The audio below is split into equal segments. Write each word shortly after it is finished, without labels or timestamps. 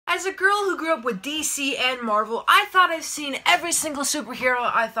As a girl who grew up with DC and Marvel, I thought I've seen every single superhero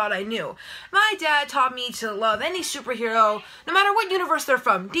I thought I knew. My dad taught me to love any superhero, no matter what universe they're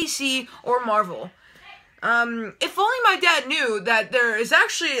from, DC or Marvel. If only my dad knew that there is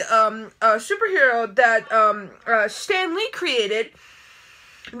actually a superhero that Stan Lee created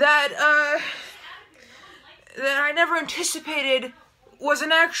that I never anticipated was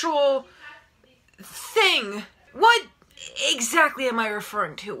an actual thing. What exactly am I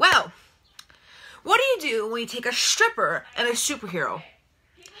referring to? Well, what do you do when you take a stripper and a superhero?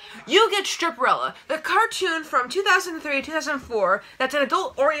 You get Stripperella, the cartoon from 2003-2004 that's an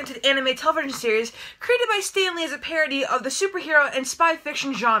adult-oriented anime television series created by Stan Lee as a parody of the superhero and spy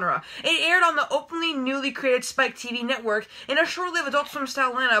fiction genre. It aired on the openly newly created Spike TV network in a short-lived Adult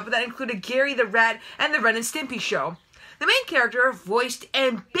Swim-style lineup that included Gary the Rat and the Ren and Stimpy Show. The main character, voiced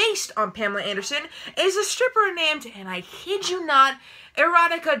and based on Pamela Anderson, is a stripper named, and I kid you not,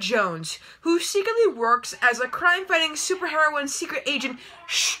 Erotica Jones, who secretly works as a crime-fighting superheroine secret agent,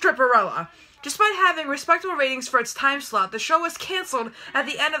 Stripperella. Despite having respectable ratings for its time slot, the show was canceled at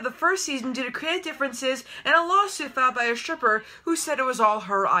the end of the first season due to creative differences and a lawsuit filed by a stripper who said it was all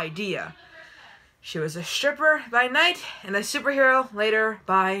her idea. She was a stripper by night and a superhero later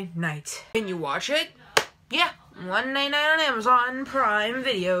by night. Can you watch it? Yeah, $1.99 on Amazon Prime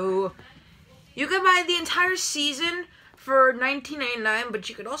Video. You can buy the entire season for $19.99, but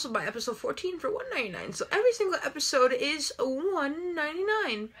you could also buy episode 14 for $1.99. So every single episode is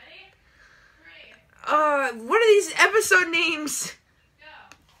 $1.99. What are these episode names?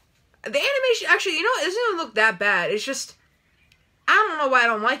 The animation, actually, you know, it doesn't even look that bad. It's just, I don't know why I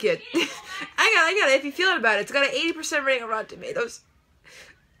don't like it. I got it. If you feel it about it, it's got an 80% rating on Rotten Tomatoes.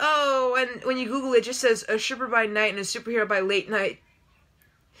 Oh, and when you Google it, it just says a stripper by night and a superhero by late night.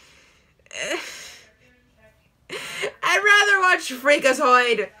 I'd rather watch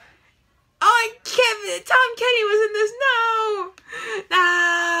Freakazoid. Oh, Tom Kenny was in this. No.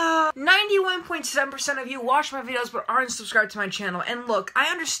 91.7% of you watch my videos but aren't subscribed to my channel. And look, I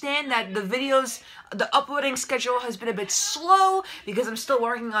understand that the uploading schedule has been a bit slow because I'm still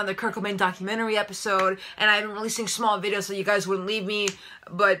working on the Kurt Cobain documentary episode, and I've been releasing small videos so you guys wouldn't leave me.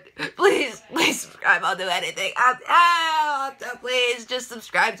 But please subscribe. I'll do anything. Please just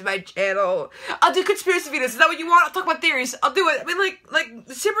subscribe to my channel. I'll do conspiracy videos. Is that what you want? I'll talk about theories. I'll do it. I mean, like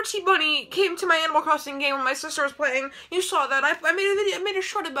Super T Bunny came to my Animal Crossing game when my sister was playing. You saw that. I made a video. I made a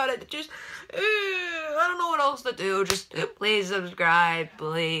short about it. Just, I don't know what else to do. Just please subscribe,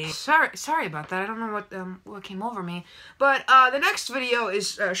 please. Sorry about that. I don't know what came over me. But the next video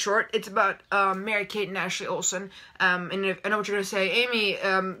is short. It's about Mary-Kate and Ashley Olsen. And I know what you're gonna say, Amy.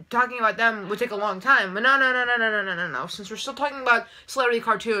 Talking about them would take a long time. But no. Since we're still talking about celebrity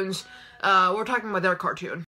cartoons, we're talking about their cartoon.